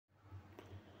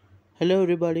Hello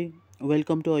everybody,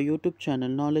 welcome to our YouTube channel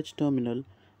Knowledge Terminal,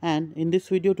 and in this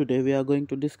video today we are going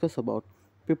to discuss about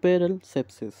puerperal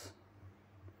sepsis.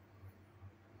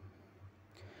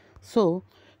 So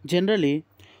generally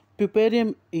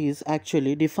puerperium is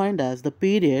actually defined as the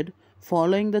period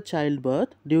following the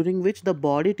childbirth during which the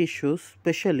body tissues,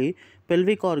 especially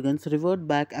pelvic organs, revert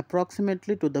back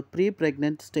approximately to the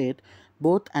pre-pregnant state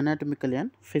both anatomically and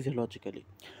physiologically.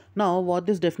 Now, what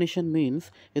this definition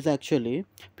means is actually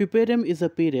puerperium is a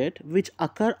period which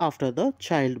occur after the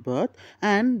childbirth,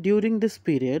 and during this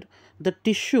period the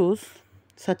tissues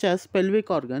such as pelvic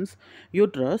organs,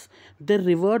 uterus, they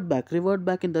revert back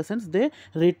in the sense they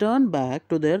return back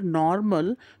to their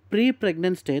normal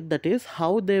pre-pregnant state, that is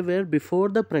how they were before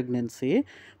the pregnancy,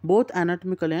 both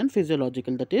anatomically and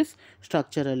physiological, that is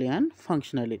structurally and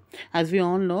functionally. As we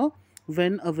all know,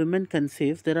 when a woman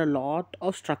conceives, there are a lot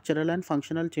of structural and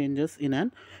functional changes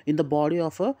in the body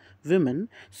of a woman.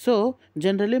 So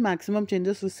generally maximum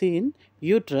changes we see in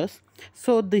uterus.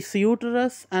 So this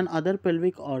uterus and other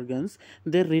pelvic organs,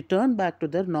 they return back to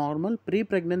their normal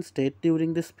pre-pregnant state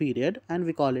during this period, and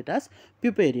we call it as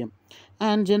puerperium.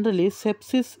 And generally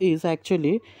sepsis is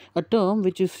actually a term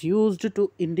which is used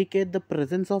to indicate the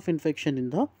presence of infection in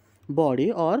the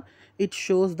body, or it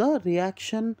shows the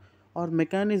reaction or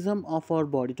mechanism of our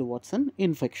body towards an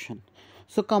infection.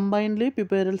 So combinedly,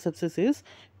 puerperal sepsis is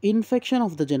infection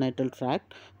of the genital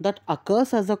tract that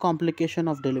occurs as a complication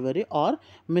of delivery or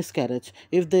miscarriage.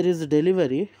 If there is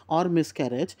delivery or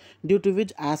miscarriage, due to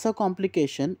which as a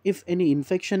complication, if any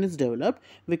infection is developed,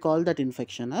 we call that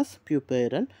infection as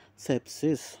puerperal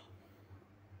sepsis.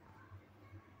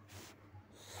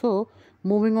 So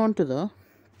moving on to the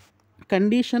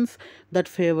conditions that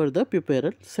favor the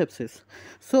puerperal sepsis.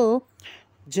 So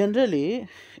generally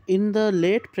in the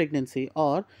late pregnancy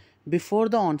or before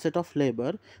the onset of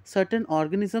labor, certain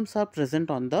organisms are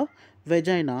present on the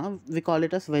vagina, we call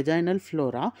it as vaginal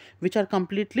flora, which are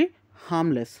completely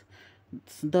harmless.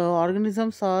 The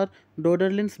organisms are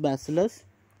Doderlin's bacillus,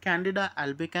 Candida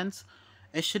albicans,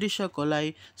 Escherichia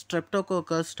coli,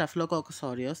 Streptococcus, Staphylococcus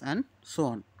aureus, and so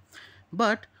on.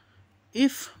 But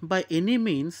if by any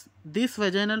means these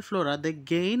vaginal flora, they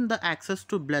gain the access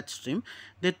to bloodstream,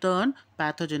 they turn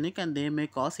pathogenic and they may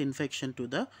cause infection to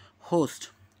the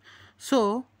host.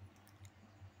 So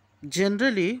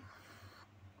generally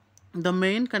the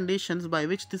main conditions by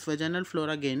which this vaginal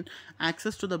flora gain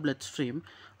access to the bloodstream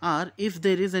are if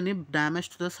there is any damage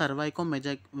to the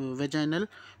cervico-vaginal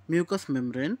mucous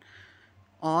membrane,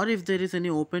 or if there is any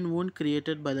open wound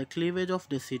created by the cleavage of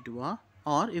decidua,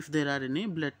 or if there are any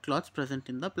blood clots present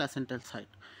in the placental site.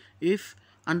 If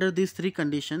under these three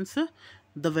conditions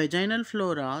the vaginal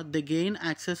flora, they gain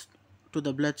access to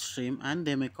the bloodstream and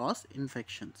they may cause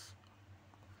infections.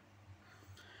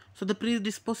 So the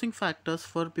predisposing factors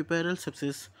for puerperal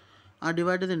sepsis are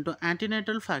divided into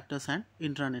antenatal factors and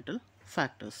intranatal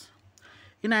factors.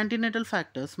 In antenatal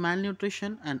factors,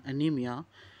 malnutrition and anemia,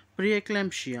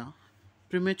 preeclampsia,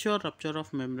 premature rupture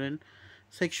of membrane,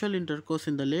 sexual intercourse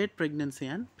in the late pregnancy,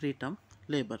 and preterm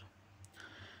labor.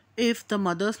 If the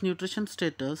mother's nutrition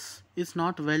status is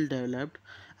not well developed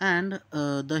and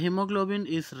the hemoglobin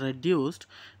is reduced,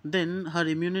 then her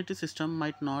immunity system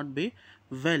might not be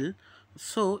well.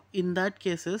 So in that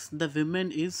cases the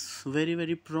women is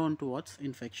very prone towards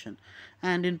infection.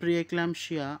 And in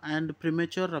preeclampsia and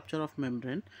premature rupture of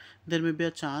membrane, there may be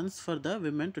a chance for the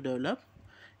women to develop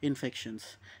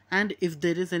infections. And if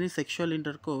there is any sexual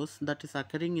intercourse that is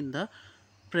occurring in the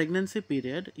pregnancy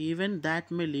period, even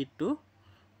that may lead to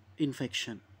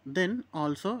infection. Then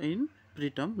also in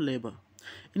preterm labor.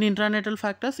 In intranatal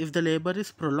factors, if the labor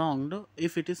is prolonged,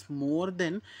 if it is more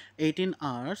than 18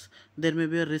 hours, there may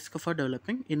be a risk for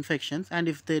developing infections. And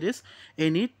if there is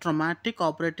any traumatic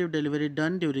operative delivery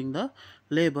done during the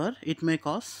labor, it may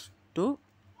cause to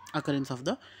occurrence of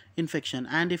the infection.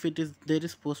 And if it is there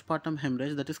is postpartum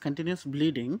hemorrhage, that is continuous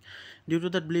bleeding, due to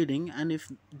that bleeding, and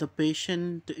if the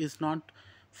patient is not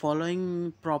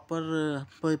following proper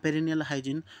perineal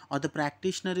hygiene, or the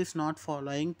practitioner is not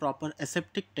following proper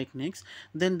aseptic techniques,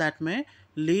 then that may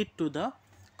lead to the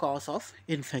cause of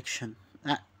infection.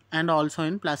 And also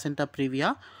in placenta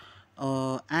previa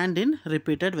and in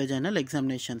repeated vaginal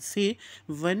examinations. See,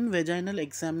 when vaginal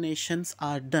examinations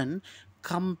are done,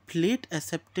 complete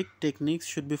aseptic techniques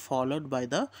should be followed by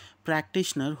the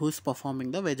practitioner who is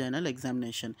performing the vaginal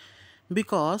examination.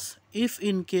 Because if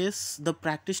in case the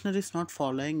practitioner is not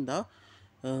following the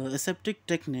aseptic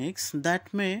techniques,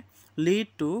 that may lead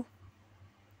to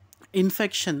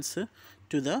infections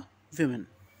to the women.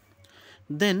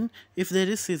 Then if there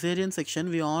is cesarean section,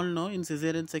 we all know in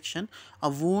cesarean section a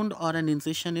wound or an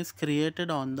incision is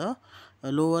created on the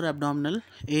lower abdominal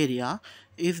area.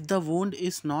 If the wound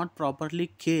is not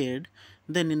properly cared,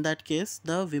 then in that case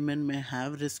the women may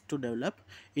have risk to develop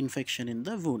infection in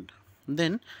the wound.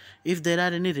 Then if there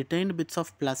are any retained bits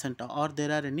of placenta or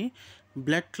there are any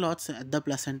blood clots at the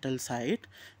placental site,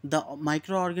 the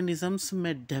microorganisms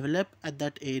may develop at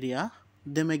that area.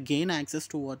 They may gain access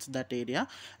towards that area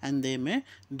and they may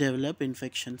develop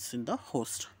infections in the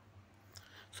host.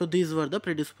 So these were the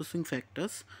predisposing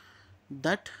factors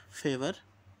that favor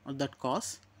or that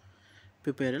cause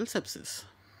puerperal sepsis.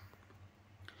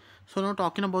 So now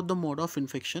talking about the mode of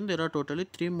infection, there are totally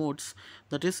three modes,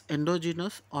 that is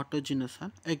endogenous, autogenous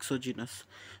and exogenous.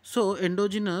 So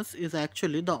endogenous is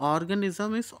actually the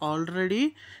organism is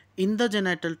already in the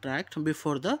genital tract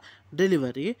before the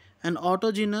delivery, and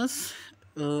autogenous,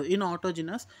 in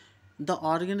autogenous the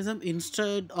organism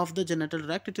instead of the genital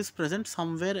tract it is present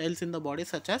somewhere else in the body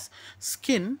such as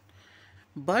skin,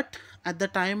 but at the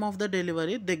time of the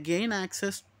delivery they gain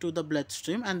access to the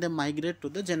bloodstream and they migrate to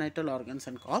the genital organs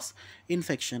and cause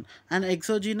infection. And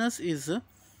exogenous is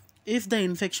if the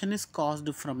infection is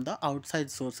caused from the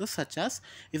outside sources, such as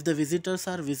if the visitors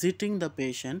are visiting the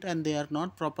patient and they are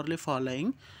not properly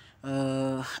following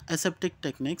aseptic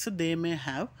techniques, they may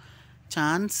have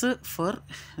chance for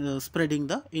spreading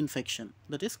the infection,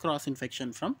 that is cross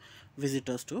infection from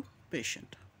visitors to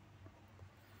patient.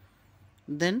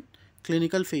 Then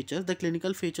clinical features. The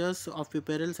clinical features of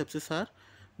puerperal sepsis are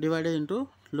divided into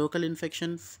local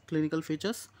infection clinical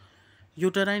features,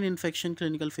 uterine infection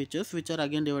clinical features, which are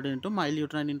again divided into mild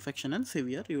uterine infection and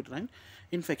severe uterine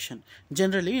infection.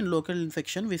 Generally in local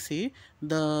infection we see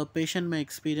the patient may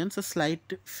experience a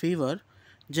slight fever,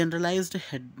 generalized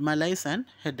malaise and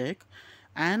headache,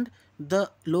 and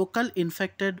the local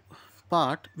infected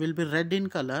part will be red in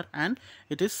color and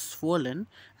it is swollen,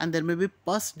 and there may be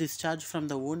pus discharge from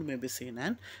the wound may be seen,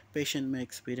 and patient may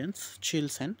experience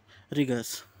chills and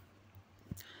rigors.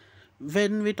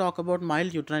 When we talk about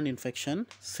mild uterine infection,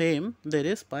 same, there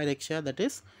is pyrexia, that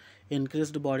is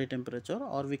increased body temperature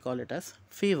or we call it as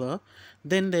fever.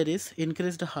 Then there is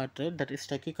increased heart rate, that is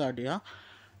tachycardia,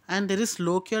 and there is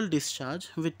local discharge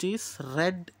which is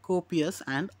red, copious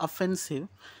and offensive,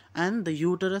 and the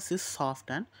uterus is soft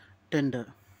and tender.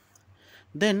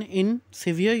 Then in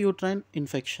severe uterine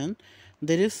infection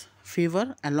there is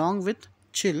fever along with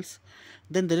chills,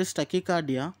 then there is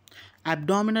tachycardia,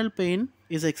 abdominal pain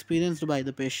is experienced by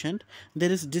the patient,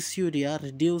 there is dysuria,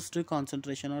 reduced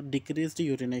concentration or decreased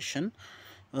urination,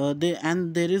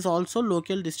 and there is also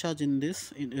local discharge in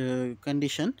this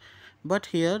condition, but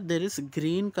here there is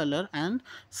green color and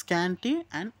scanty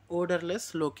and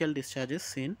odorless local discharge is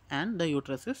seen and the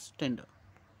uterus is tender.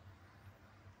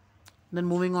 Then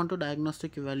moving on to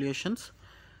diagnostic evaluations,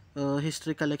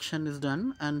 history collection is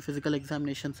done and physical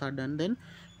examinations are done. Then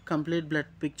complete blood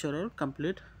picture or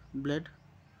complete blood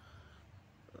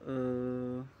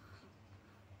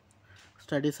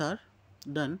studies are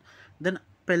done. Then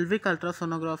pelvic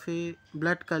ultrasonography,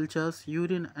 blood cultures,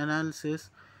 urine analysis,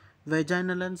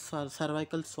 vaginal and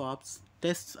cervical swabs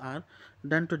tests are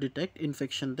done to detect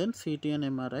infection. Then CT and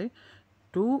MRI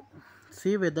to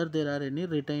see whether there are any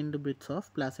retained bits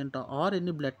of placenta or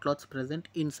any blood clots present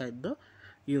inside the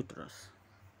uterus.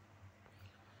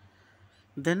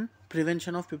 Then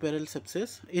prevention of puerperal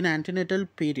sepsis. In antenatal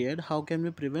period, how can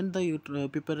we prevent the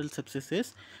puerperal sepsis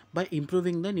is by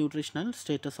improving the nutritional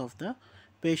status of the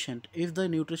patient. If the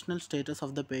nutritional status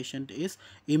of the patient is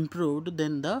improved,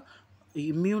 then the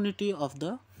immunity of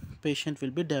the patient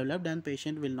will be developed and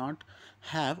patient will not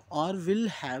have or will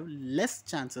have less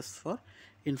chances for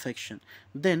infection.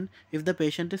 Then if the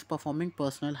patient is performing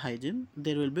personal hygiene,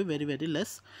 there will be very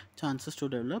less chances to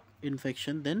develop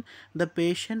infection. Then the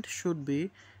patient should be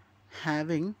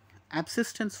having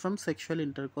abstinence from sexual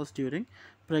intercourse during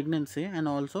pregnancy, and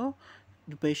also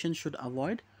the patient should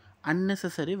avoid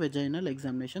unnecessary vaginal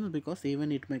examinations because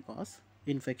even it may cause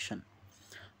infection.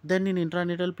 Then in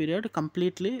intranatal period,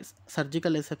 completely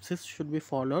surgical asepsis should be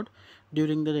followed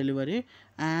during the delivery,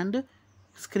 and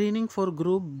screening for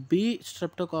group B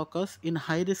streptococcus in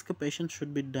high risk patients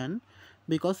should be done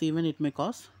because even it may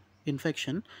cause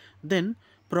infection. Then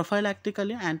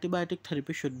prophylactically antibiotic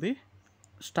therapy should be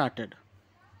started.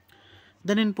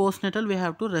 Then in postnatal we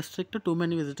have to restrict too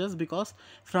many visitors because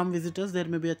from visitors there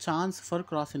may be a chance for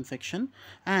cross infection,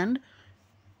 and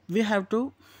we have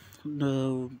to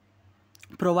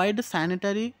provide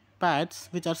sanitary pads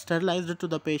which are sterilized to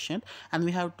the patient, and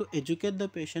we have to educate the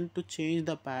patient to change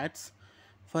the pads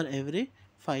for every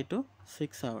 5 to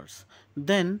 6 hours.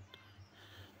 Then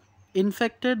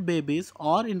infected babies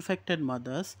or infected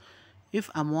mothers, if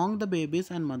among the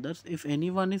babies and mothers, if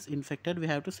anyone is infected, we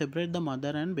have to separate the mother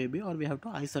and baby, or we have to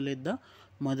isolate the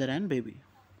mother and baby.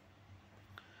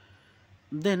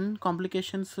 Then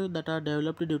complications that are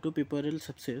developed due to puerperal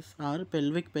sepsis are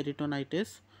pelvic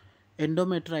peritonitis,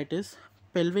 endometritis,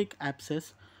 pelvic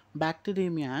abscess,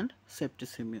 bacteremia and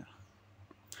septicemia.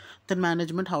 Then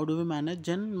management, how do we manage?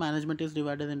 Then management is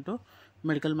divided into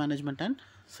medical management and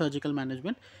surgical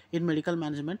management. In medical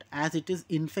management, as it is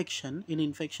infection, in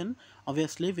infection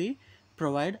obviously we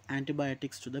provide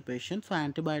antibiotics to the patient. So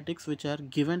antibiotics which are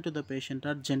given to the patient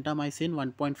are gentamicin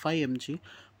 1.5 mg,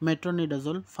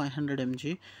 metronidazole 500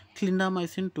 mg,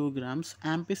 clindamycin 2 grams,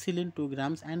 ampicillin 2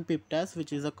 grams, and piptas,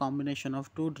 which is a combination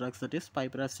of two drugs, that is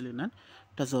piperacillin and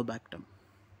tazobactam.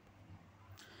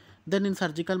 Then in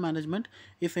surgical management,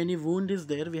 if any wound is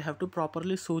there, we have to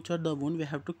properly suture the wound, we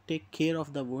have to take care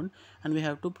of the wound, and we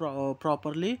have to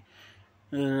properly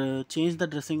change the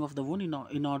dressing of the wound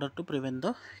in order to prevent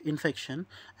the infection.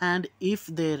 And if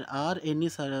there are any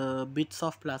bits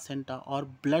of placenta or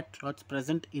blood clots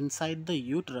present inside the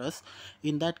uterus,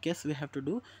 in that case we have to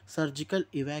do surgical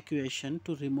evacuation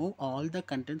to remove all the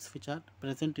contents which are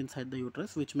present inside the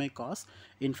uterus, which may cause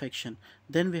infection.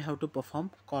 Then we have to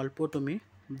perform colpotomy,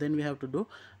 then we have to do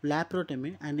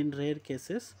laparotomy, and in rare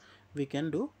cases we can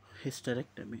do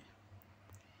hysterectomy.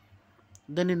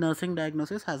 Then in nursing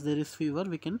diagnosis, as there is fever,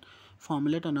 we can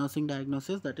formulate a nursing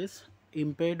diagnosis, that is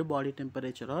impaired body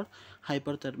temperature or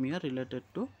hyperthermia related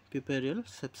to puerperal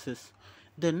sepsis.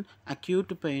 Then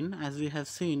acute pain, as we have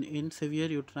seen in severe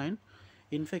uterine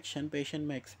infection, patient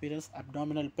may experience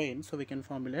abdominal pain, so we can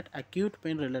formulate acute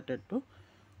pain related to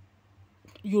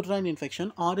uterine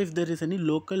infection. Or if there is any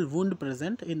local wound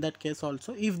present, in that case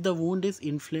also, if the wound is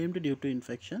inflamed due to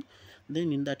infection,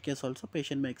 then in that case also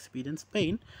patient may experience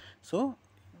pain. So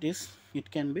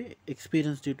it can be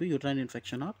experienced due to uterine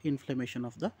infection or inflammation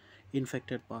of the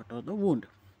infected part of the wound.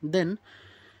 Then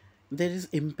there is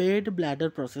impaired bladder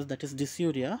process, that is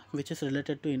dysuria, which is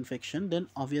related to infection. Then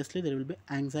obviously there will be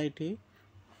anxiety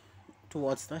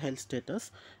towards the health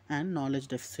status and knowledge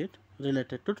deficit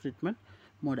related to treatment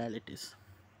modalities.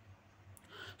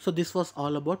 So this was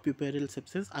all about puerperal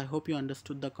sepsis. I hope you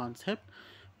understood the concept.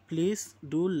 Please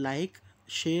do like,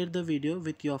 share the video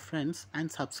with your friends,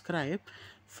 and subscribe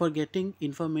for getting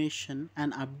information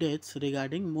and updates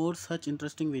regarding more such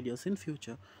interesting videos in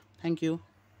future. Thank you.